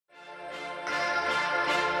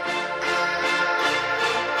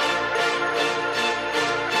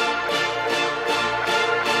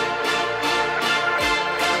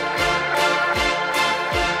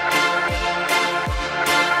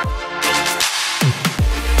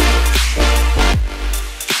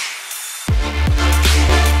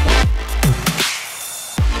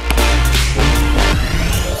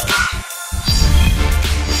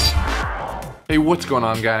what's going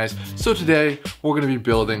on, guys? So today we're gonna be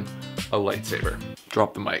building a lightsaber.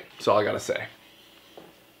 Drop the mic, that's all I gotta say.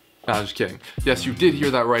 Nah, just kidding. Yes, you did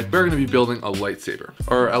hear that right. We're gonna be building a lightsaber,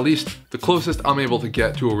 or at least the closest I'm able to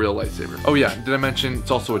get to a real lightsaber. Oh yeah, did I mention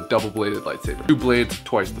it's also a double-bladed lightsaber? 2 blades,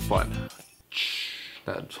 twice the fun.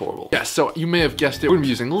 That's horrible. Yeah, so you may have guessed it, we're gonna be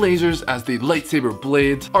using lasers as the lightsaber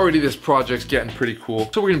blades. Already this project's getting pretty cool.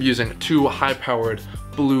 So we're gonna be using 2 high-powered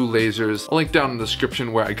blue lasers. I'll link down in the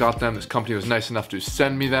description where I got them. This company was nice enough to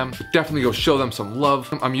send me them. Definitely go show them some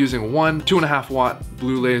love. I'm using one 2.5 watt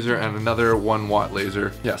blue laser and another 1 watt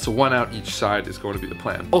laser. Yeah, so 1 out each side is going to be the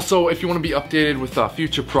plan. Also, if you want to be updated with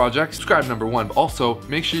future projects, subscribe #1. But also,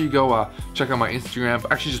 make sure you go check out my Instagram.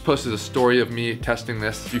 I actually just posted a story of me testing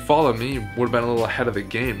this. If you followed me, you would have been a little ahead of the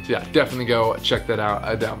game. So yeah, definitely go check that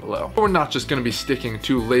out down below. But we're not just going to be sticking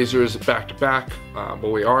 2 lasers back to back,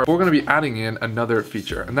 but we're going to be adding in another feature.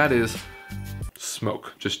 And that is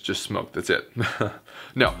smoke, just smoke, that's it.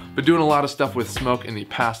 No, been doing a lot of stuff with smoke in the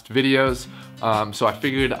past videos, so I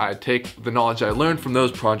figured I'd take the knowledge I learned from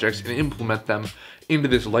those projects and implement them into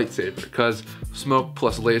this lightsaber, because smoke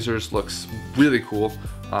plus lasers looks really cool,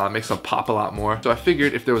 makes them pop a lot more. So I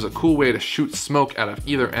figured if there was a cool way to shoot smoke out of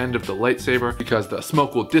either end of the lightsaber, because the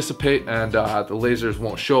smoke will dissipate and the lasers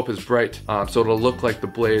won't show up as bright, so it'll look like the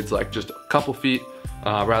blade's like just a couple feet,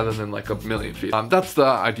 rather than like a million feet. That's the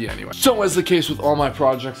idea anyway. So as the case with all my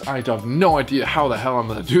projects, I have no idea how the hell I'm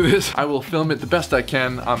gonna do this. I will film it the best I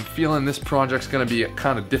can. I'm feeling this project's gonna be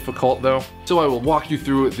kind of difficult though. So I will walk you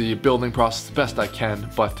through the building process the best I can,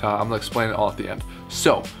 but I'm gonna explain it all at the end.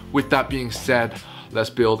 So with that being said, let's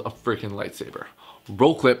build a freaking lightsaber.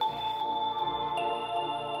 Roll clip.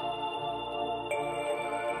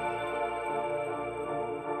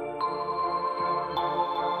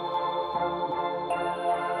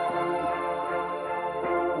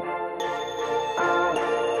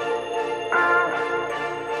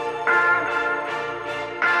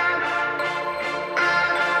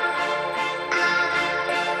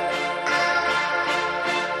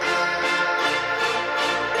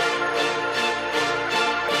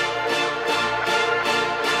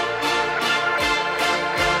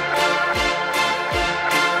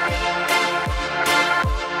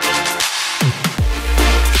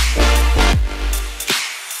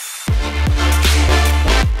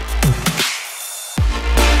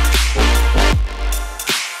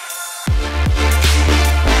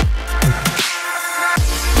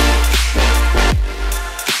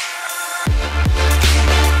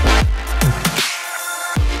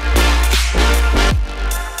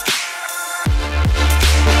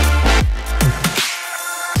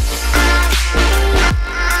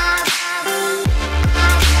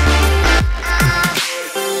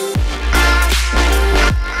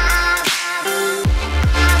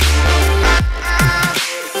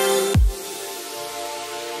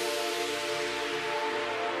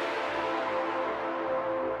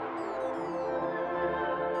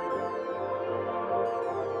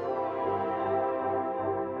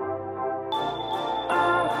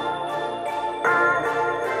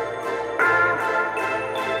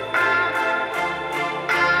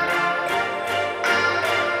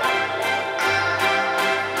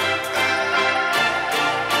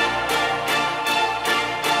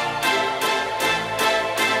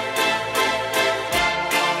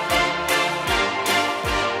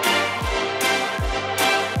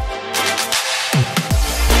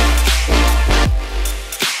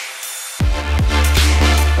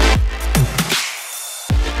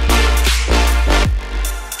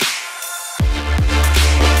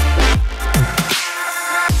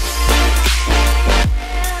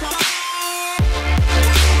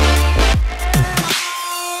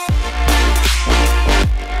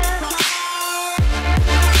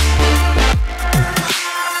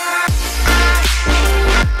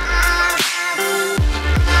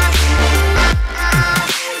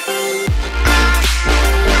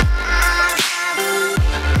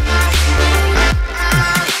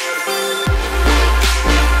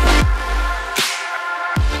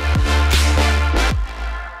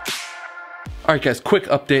 Alright guys, quick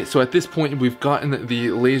update. So at this point we've gotten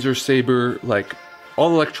the laser saber, like all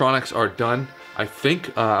the electronics are done, I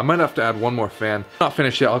think. I might have to add one more fan. Not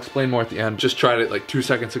finished yet, I'll explain more at the end. Just tried it like 2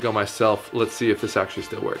 seconds ago myself. Let's see if this actually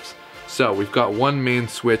still works. So we've got one main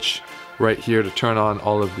switch right here to turn on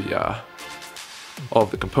all of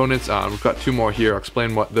the components. We've got 2 more here. I'll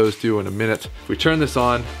explain what those do in a minute. If we turn this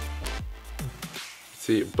on,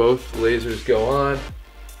 see both lasers go on. If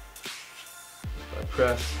I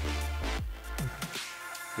press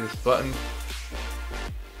this button,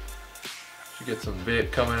 should get some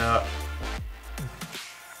bit coming out.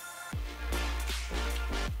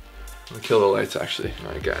 I'm gonna kill the lights actually.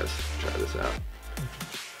 All right guys, try this out.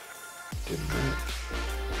 Didn't work.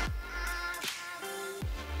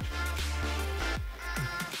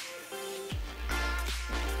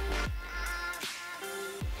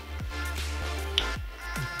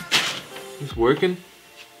 It's working.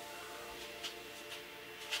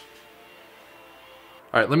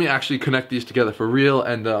 All right, let me actually connect these together for real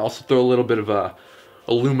and also throw a little bit of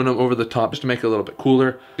aluminum over the top just to make it a little bit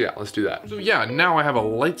cooler. Yeah, let's do that. So yeah, now I have a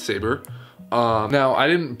lightsaber. Now I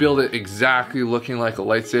didn't build it exactly looking like a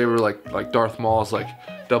lightsaber, like Darth Maul's like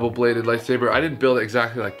double-bladed lightsaber. I didn't build it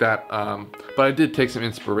exactly like that, but I did take some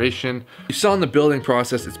inspiration. You saw in the building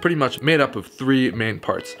process, it's pretty much made up of 3 main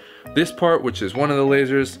parts. This part, which is one of the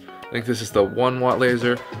lasers, I think this is the 1 watt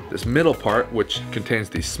laser. This middle part, which contains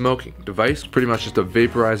the smoking device, pretty much just a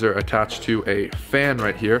vaporizer attached to a fan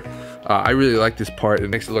right here. I really like this part. It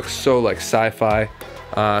makes it look so like sci-fi,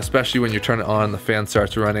 especially when you turn it on, the fan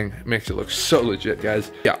starts running. It makes it look so legit, guys.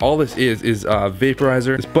 Yeah, all this is a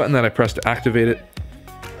vaporizer. This button that I press to activate it.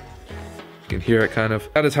 You can hear it kind of.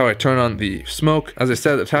 That is how I turn on the smoke. As I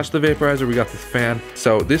said, attached to the vaporizer, we got this fan.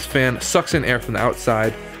 So this fan sucks in air from the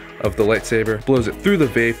outside of the lightsaber, blows it through the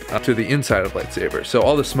vape up to the inside of the lightsaber. So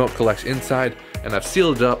all the smoke collects inside, and I've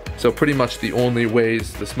sealed it up. So pretty much the only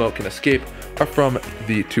ways the smoke can escape are from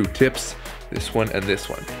the 2 tips, this one and this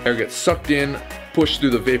one. Air gets sucked in, pushed through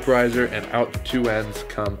the vaporizer, and out the 2 ends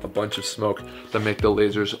come a bunch of smoke that make the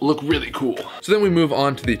lasers look really cool. So then we move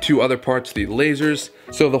on to the 2 other parts, the lasers.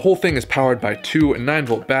 So the whole thing is powered by 2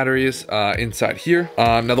 9-volt batteries inside here.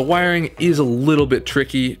 Now the wiring is a little bit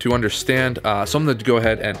tricky to understand, so I'm gonna go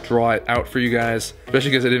ahead and draw it out for you guys,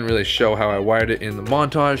 especially because I didn't really show how I wired it in the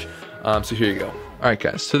montage. So here you go. All right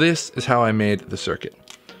guys, so this is how I made the circuit.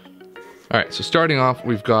 All right, so starting off,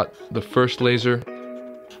 we've got the first laser.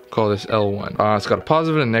 Call this L1. It's got a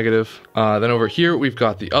positive and a negative. Then over here, we've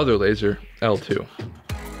got the other laser, L2.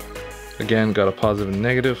 Again, got a positive and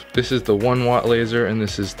negative. This is the 1 watt laser, and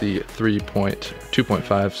this is the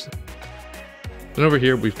 2.5s. Then over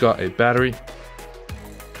here, we've got a battery,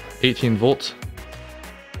 18 volts.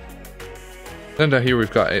 Then down here,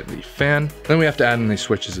 we've got the fan. Then we have to add in these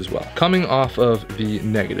switches as well. Coming off of the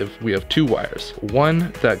negative, we have 2 wires.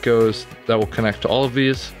 One that will connect to all of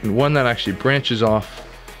these, and one that actually branches off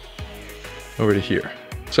over to here.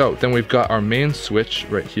 So then we've got our main switch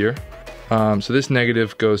right here. So this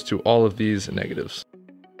negative goes to all of these negatives.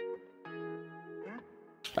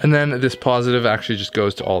 And then this positive actually just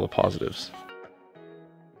goes to all the positives.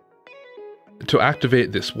 To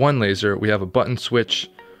activate this one laser, we have a button switch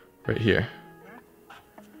right here.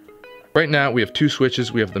 Right now we have 2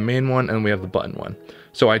 switches. We have the main one and we have the button one.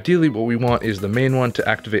 So ideally what we want is the main one to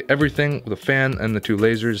activate everything, the fan and the 2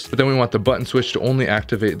 lasers, but then we want the button switch to only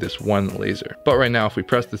activate this 1 laser. But right now if we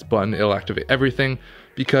press this button, it'll activate everything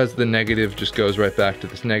because the negative just goes right back to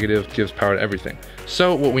this negative, gives power to everything.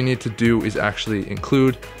 So what we need to do is actually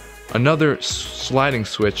include another sliding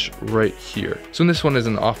switch right here. So when this one is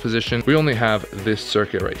in the off position, we only have this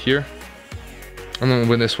circuit right here. And then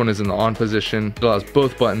when this one is in the on position, it allows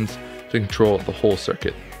both buttons to control the whole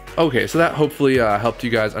circuit. Okay, so that hopefully helped you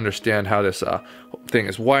guys understand how this thing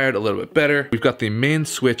is wired a little bit better. We've got the main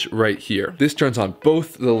switch right here. This turns on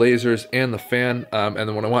both the lasers and the fan, and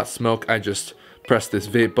then when I want smoke, I just press this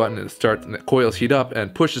vape button and the coils heat up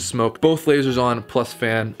and pushes smoke. Both lasers on plus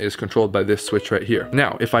fan is controlled by this switch right here.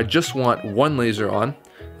 Now, if I just want one laser on,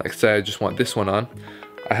 like say I just want this one on,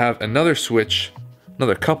 I have another switch,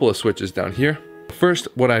 another couple of switches down here. First,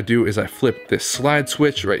 what I do is I flip this slide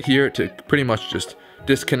switch right here to pretty much just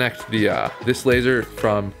disconnect the this laser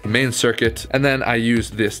from the main circuit, and then I use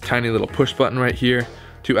this tiny little push button right here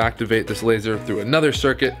to activate this laser through another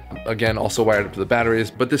circuit, again also wired up to the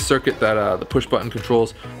batteries, but this circuit that the push button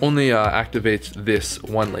controls only activates this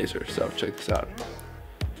one laser. So check this out.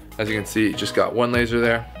 As you can see, just got one laser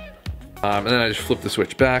there, and then I just flip the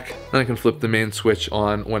switch back, and I can flip the main switch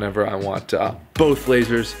on whenever I want both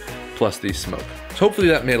lasers plus the smoke. So hopefully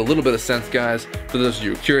that made a little bit of sense, guys, for those of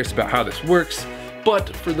you curious about how this works.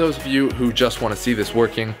 But for those of you who just want to see this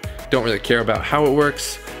working, don't really care about how it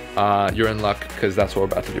works, you're in luck, because that's what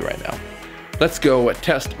we're about to do right now. Let's go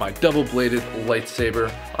test my double-bladed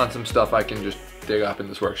lightsaber on some stuff I can just dig up in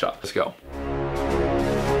this workshop. Let's go.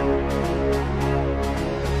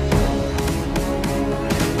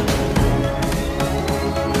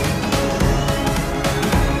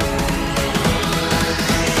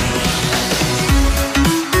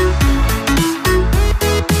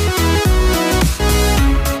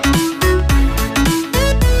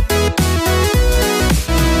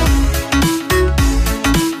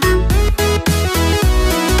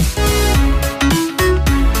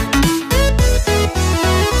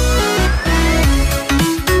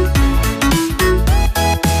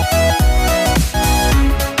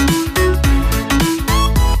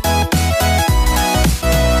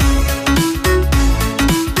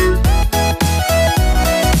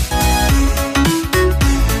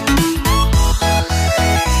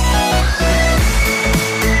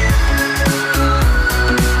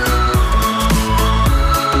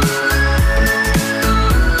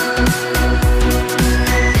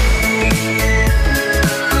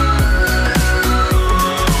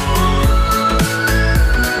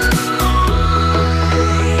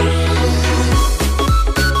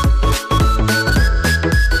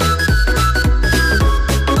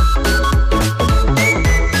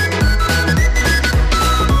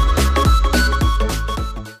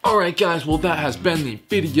 Alright guys, well that has been the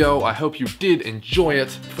video. I hope you did enjoy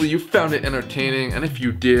it. Hopefully you found it entertaining, and if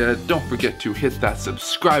you did, don't forget to hit that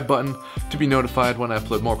subscribe button to be notified when I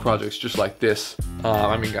upload more projects just like this.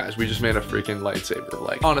 I mean guys, we just made a freaking lightsaber.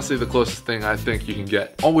 Like, honestly the closest thing I think you can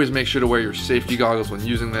get. Always make sure to wear your safety goggles when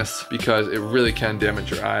using this, because it really can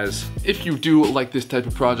damage your eyes. If you do like this type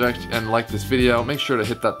of project and like this video, make sure to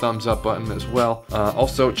hit that thumbs up button as well.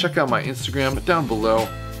 Also, check out my Instagram down below.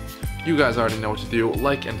 You guys already know what to do.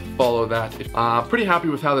 Like and follow that. Pretty happy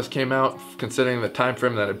with how this came out, considering the time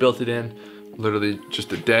frame that I built it in. Literally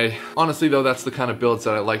just a day. Honestly though, that's the kind of builds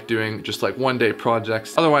that I like doing, just like one-day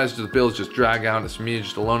projects. Otherwise, the builds just drag out. It's me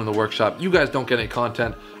just alone in the workshop. You guys don't get any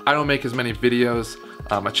content. I don't make as many videos.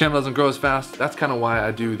 My channel doesn't grow as fast. That's kind of why I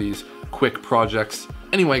do these quick projects.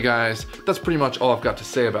 Anyway guys, that's pretty much all I've got to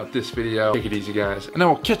say about this video. Take it easy guys, and I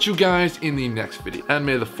will catch you guys in the next video. And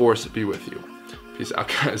may the force be with you. Peace out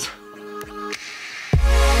guys.